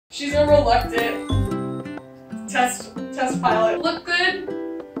She's a reluctant test pilot. Look good?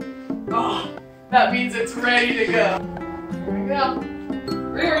 Oh, that means it's ready to go. Here we go.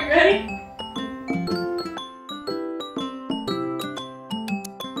 Rue, are you ready?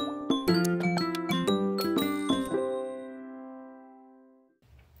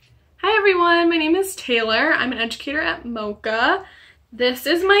 Hi everyone, my name is Taylor. I'm an educator at MOCA. This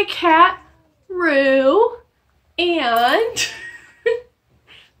is my cat, Rue, and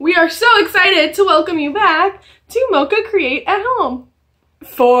we are so excited to welcome you back to MOCACREATE at Home.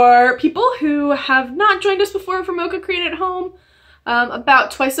 For people who have not joined us before for MOCACREATE at Home, about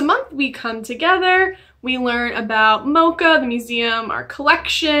twice a month we come together. We learn about MOCA, the museum, our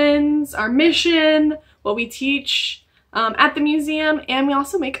collections, our mission, what we teach at the museum, and we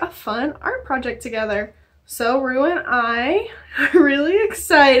also make a fun art project together. So Rue and I are really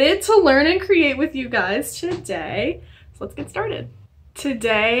excited to learn and create with you guys today. So let's get started.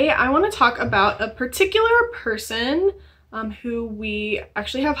 Today I want to talk about a particular person who we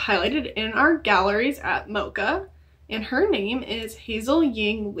actually have highlighted in our galleries at MOCA, and her name is Hazel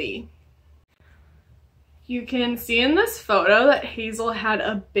Ying Lee. You can see in this photo that Hazel had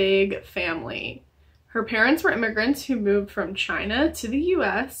a big family. Her parents were immigrants who moved from China to the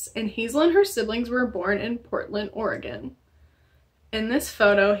US, and Hazel and her siblings were born in Portland, Oregon. In this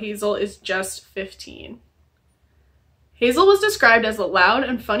photo, Hazel is just 15. Hazel was described as a loud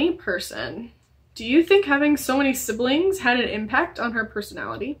and funny person. Do you think having so many siblings had an impact on her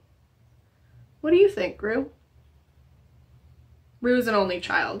personality? What do you think, Rue? Rue's an only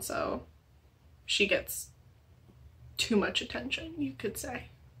child, so she gets too much attention, you could say.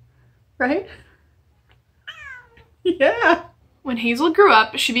 Right? Yeah. When Hazel grew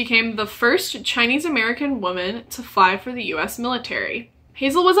up, she became the first Chinese-American woman to fly for the US military.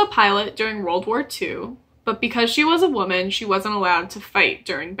 Hazel was a pilot during World War II, but because she was a woman, she wasn't allowed to fight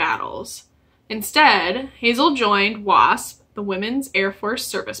during battles. Instead, Hazel joined WASP, the Women's Air Force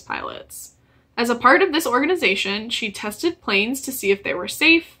Service Pilots. As a part of this organization, she tested planes to see if they were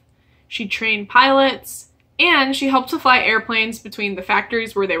safe, she trained pilots, and she helped to fly airplanes between the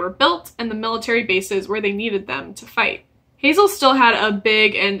factories where they were built and the military bases where they needed them to fight. Hazel still had a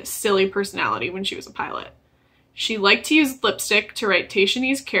big and silly personality when she was a pilot. She liked to use lipstick to write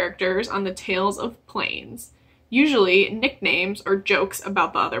Taishanese characters on the tails of planes, usually nicknames or jokes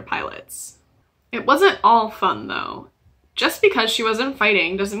about the other pilots. It wasn't all fun though. Just because she wasn't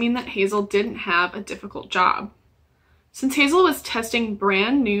fighting doesn't mean that Hazel didn't have a difficult job. Since Hazel was testing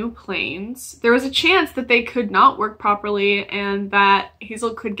brand new planes, there was a chance that they could not work properly and that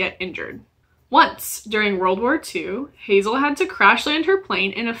Hazel could get injured. Once, during World War II, Hazel had to crash land her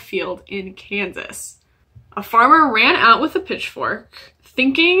plane in a field in Kansas. A farmer ran out with a pitchfork,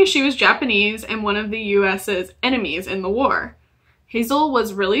 thinking she was Japanese and one of the US's enemies in the war. Hazel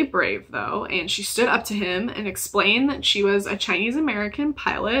was really brave though, and she stood up to him and explained that she was a Chinese-American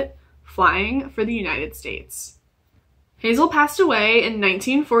pilot flying for the United States. Hazel passed away in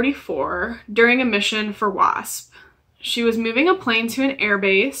 1944 during a mission for WASP. She was moving a plane to an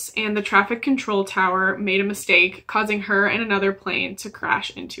airbase, and the traffic control tower made a mistake, causing her and another plane to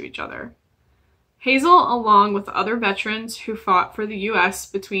crash into each other. Hazel, along with other veterans who fought for the US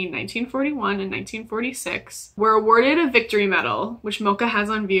between 1941 and 1946, were awarded a Victory Medal, which MOCA has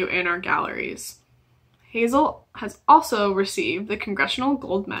on view in our galleries. Hazel has also received the Congressional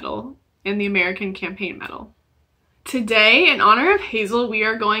Gold Medal and the American Campaign Medal. Today, in honor of Hazel, we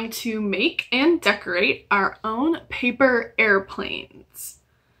are going to make and decorate our own paper airplanes.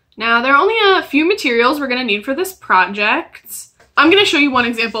 Now, there are only a few materials we're going to need for this project. I'm going to show you one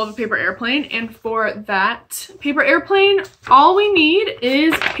example of a paper airplane, and for that paper airplane, all we need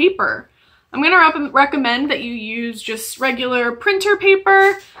is paper. I'm going to recommend that you use just regular printer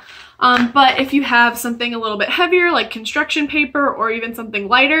paper, but if you have something a little bit heavier like construction paper or even something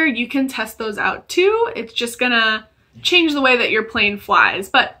lighter, you can test those out too. It's just going to change the way that your plane flies,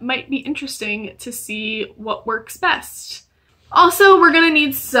 but might be interesting to see what works best. Also, we're going to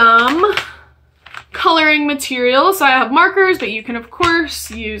need some coloring material. So I have markers, but you can of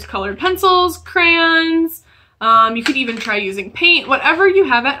course use colored pencils, crayons, you could even try using paint, whatever you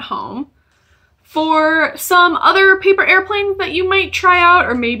have at home. For some other paper airplanes that you might try out,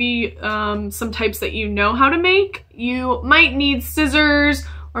 or maybe some types that you know how to make, you might need scissors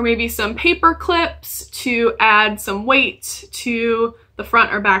or maybe some paper clips to add some weight to the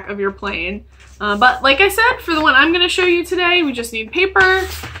front or back of your plane. But like I said, for the one I'm going to show you today, we just need paper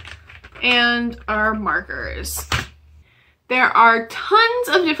and our markers. There are tons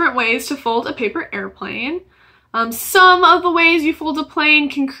of different ways to fold a paper airplane. Some of the ways you fold a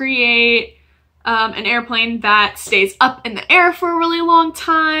plane can create an airplane that stays up in the air for a really long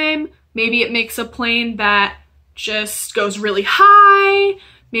time. Maybe it makes a plane that just goes really high.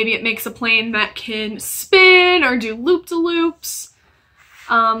 Maybe it makes a plane that can spin or do loop-de-loops.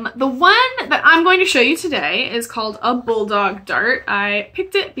 The one that I'm going to show you today is called a bulldog dart. I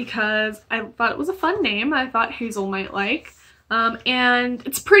picked it because I thought it was a fun name I thought Hazel might like. And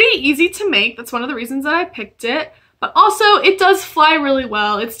it's pretty easy to make. That's one of the reasons that I picked it. But also, it does fly really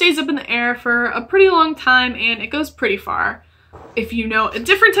well. It stays up in the air for a pretty long time and it goes pretty far. If you know a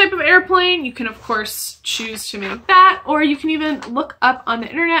different type of airplane, you can of course choose to make that, or you can even look up on the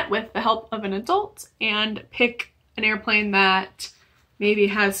internet with the help of an adult and pick an airplane that maybe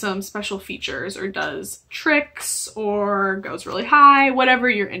has some special features or does tricks or goes really high, whatever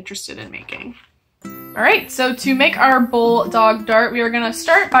you're interested in making. All right, so to make our bulldog dart, we are gonna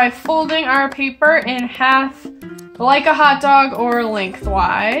start by folding our paper in half like a hot dog or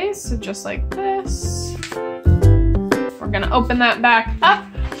lengthwise, so just like this. We're gonna open that back up,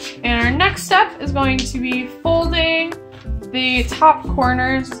 and our next step is going to be folding the top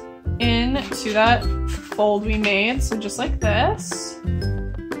corners into that fold we made, so just like this.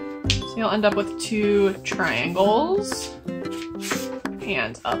 So you'll end up with two triangles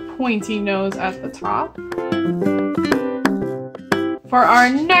and a pointy nose at the top. For our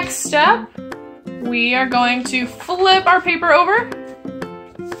next step, we are going to flip our paper over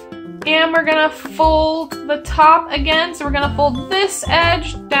and we're gonna fold the top again. So we're gonna fold this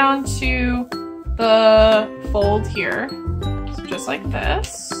edge down to the fold here, so just like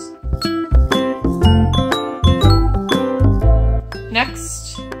this.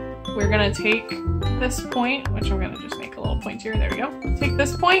 Next, we're gonna take this point, which I'm gonna just make a little point here, there we go. Take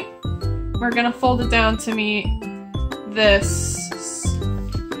this point, we're gonna fold it down to meet this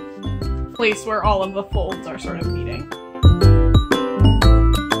place where all of the folds are sort of meeting.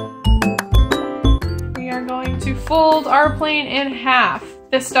 We are going to fold our plane in half.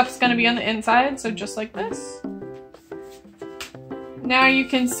 This stuff's gonna be on the inside, so just like this. Now you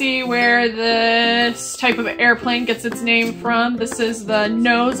can see where this type of airplane gets its name from. This is the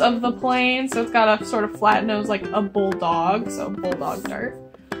nose of the plane, so it's got a sort of flat nose like a bulldog, so bulldog dart.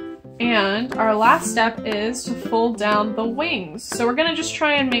 And our last step is to fold down the wings. So we're gonna just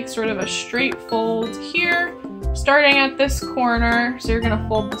try and make sort of a straight fold here, starting at this corner. So you're gonna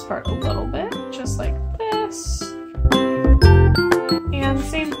fold this part a little bit, just like this. And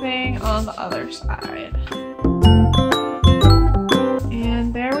same thing on the other side.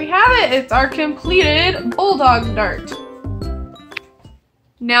 And there we have it. It's our completed bulldog dart.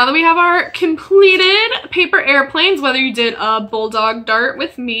 Now that we have our completed paper airplanes, whether you did a bulldog dart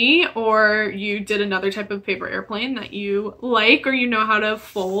with me or you did another type of paper airplane that you like or you know how to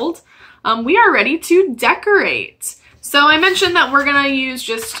fold, we are ready to decorate. So I mentioned that we're gonna use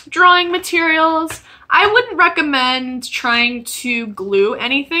just drawing materials. I wouldn't recommend trying to glue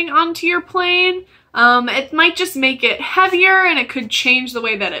anything onto your plane. It might just make it heavier and it could change the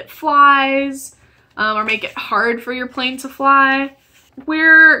way that it flies, or make it hard for your plane to fly.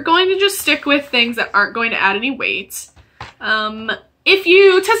 We're going to just stick with things that aren't going to add any weight. If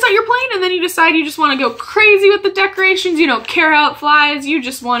you test out your plane and then you decide you just want to go crazy with the decorations, you don't care how it flies, you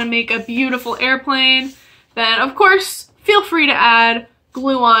just want to make a beautiful airplane, then of course feel free to add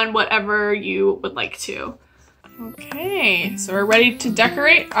glue on whatever you would like to. Okay, so we're ready to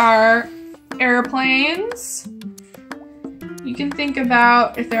decorate our airplanes. You can think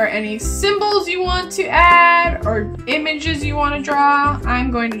about if there are any symbols you want to add or images you want to draw. I'm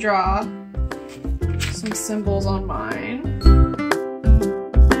going to draw some symbols on mine.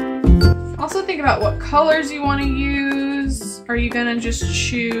 Also think about what colors you want to use. Are you going to just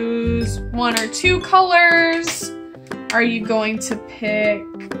choose one or two colors? Are you going to pick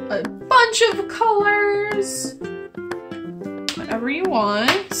a bunch of colors? Whatever you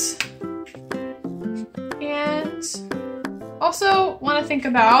want. And also want to think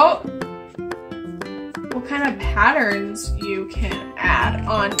about what kind of patterns you can add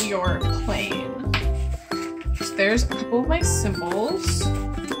on your plane. So there's a couple of my symbols.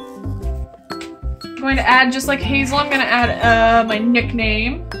 I'm going to add, just like Hazel, I'm going to add my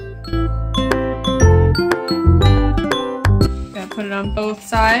nickname. Gonna put it on both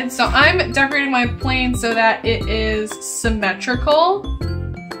sides. So I'm decorating my plane so that it is symmetrical.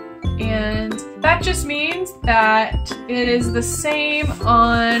 And that just means that it is the same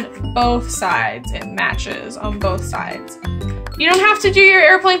on both sides. It matches on both sides. You don't have to do your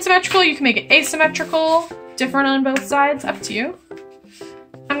airplane symmetrical. You can make it asymmetrical, different on both sides, up to you.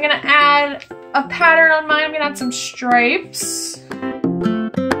 I'm gonna add a pattern on mine. I'm gonna add some stripes.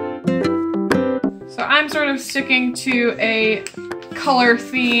 So I'm sort of sticking to a color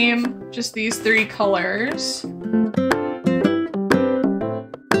theme. just these 3 colors.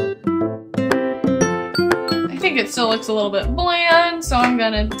 I think it still looks a little bit bland, so I'm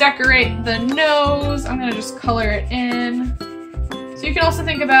gonna decorate the nose. I'm gonna just color it in. So you can also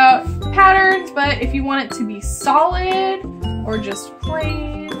think about patterns, but if you want it to be solid or just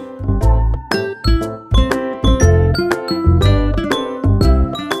plain.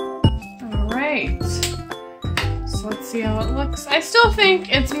 All right, so let's see how it looks. I still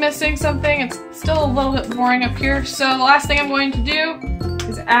think it's missing something. It's still a little bit boring up here. So the last thing I'm going to do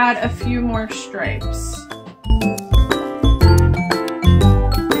is add a few more stripes.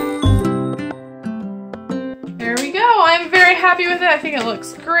 There we go. I'm very happy with it. I think it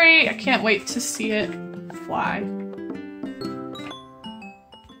looks great. I can't wait to see it fly.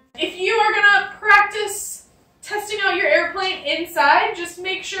 If you are gonna practice testing out your airplane inside, just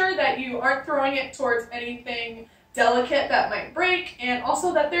make sure that you aren't throwing it towards anything delicate that might break, and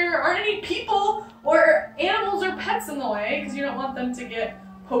also that there aren't any people or animals or pets in the way, because you don't want them to get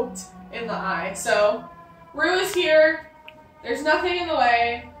poked in the eye. So, Rue is here. There's nothing in the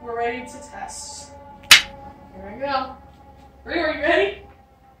way. We're ready to test. Here we go. Rue, are you ready?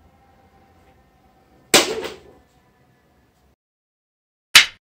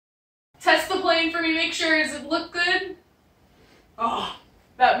 Test the plane for me, make sure, does it look good? Oh,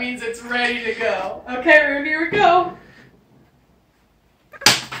 that means it's ready to go. Okay, Rue, here we go.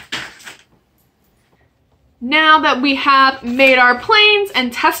 Now that we have made our planes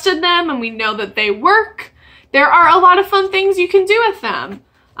and tested them and we know that they work, there are a lot of fun things you can do with them.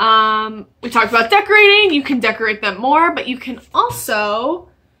 We talked about decorating. You can decorate them more, but you can also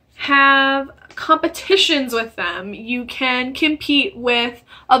have competitions with them. You can compete with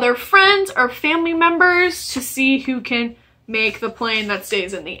other friends or family members to see who can make the plane that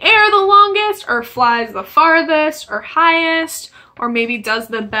stays in the air the longest, or flies the farthest or highest, or maybe does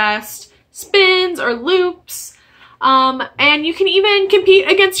the best spins or loops. And you can even compete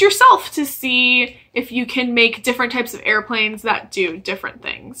against yourself to see if you can make different types of airplanes that do different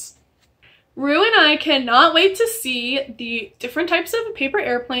things. Rue and I cannot wait to see the different types of paper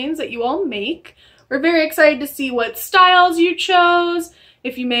airplanes that you all make. We're very excited to see what styles you chose,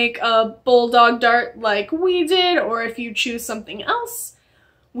 if you make a bulldog dart like we did, or if you choose something else.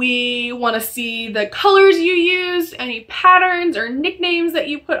 We want to see the colors you use, any patterns or nicknames that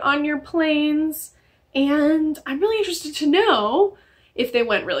you put on your planes. And I'm really interested to know if they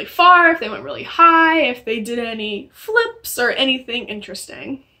went really far, if they went really high, if they did any flips or anything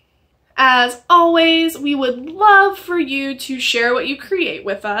interesting. As always, we would love for you to share what you create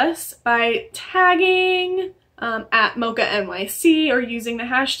with us by tagging at MOCANYC or using the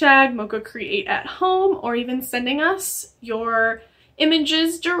hashtag MOCACREATE@home, or even sending us your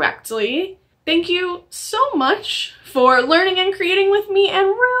images directly. Thank you so much for learning and creating with me and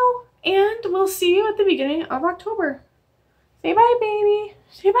Rue, and we'll see you at the beginning of October. Say bye, baby.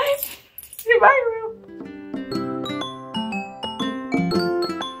 Say bye.